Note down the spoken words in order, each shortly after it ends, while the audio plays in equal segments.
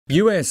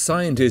US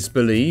scientists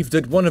believe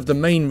that one of the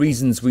main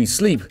reasons we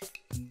sleep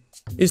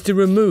is to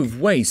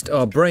remove waste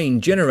our brain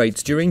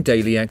generates during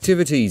daily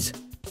activities.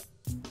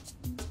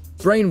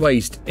 Brain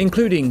waste,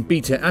 including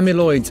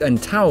beta-amyloids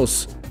and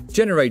taus,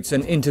 generates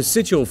an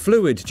interstitial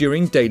fluid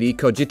during daily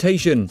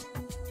cogitation.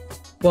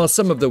 While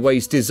some of the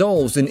waste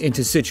dissolves in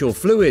interstitial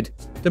fluid,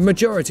 the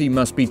majority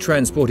must be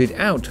transported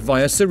out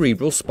via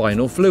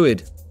cerebrospinal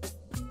fluid.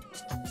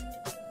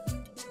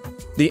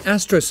 The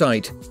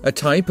astrocyte, a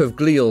type of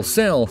glial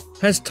cell,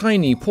 has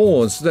tiny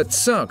pores that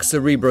suck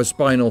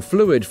cerebrospinal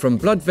fluid from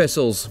blood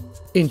vessels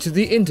into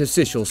the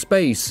interstitial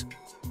space.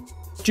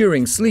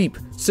 During sleep,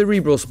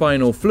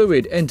 cerebrospinal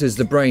fluid enters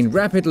the brain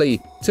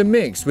rapidly to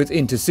mix with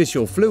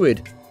interstitial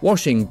fluid,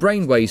 washing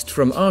brain waste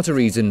from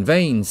arteries and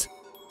veins.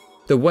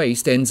 The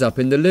waste ends up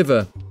in the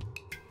liver.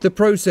 The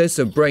process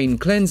of brain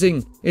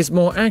cleansing is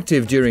more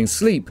active during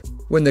sleep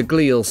when the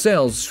glial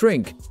cells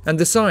shrink and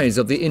the size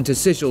of the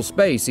interstitial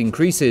space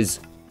increases.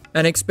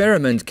 An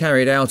experiment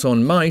carried out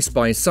on mice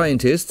by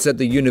scientists at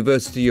the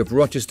University of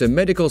Rochester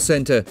Medical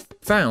Center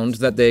found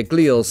that their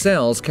glial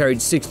cells carried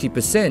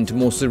 60%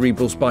 more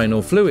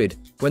cerebrospinal fluid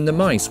when the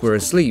mice were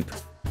asleep.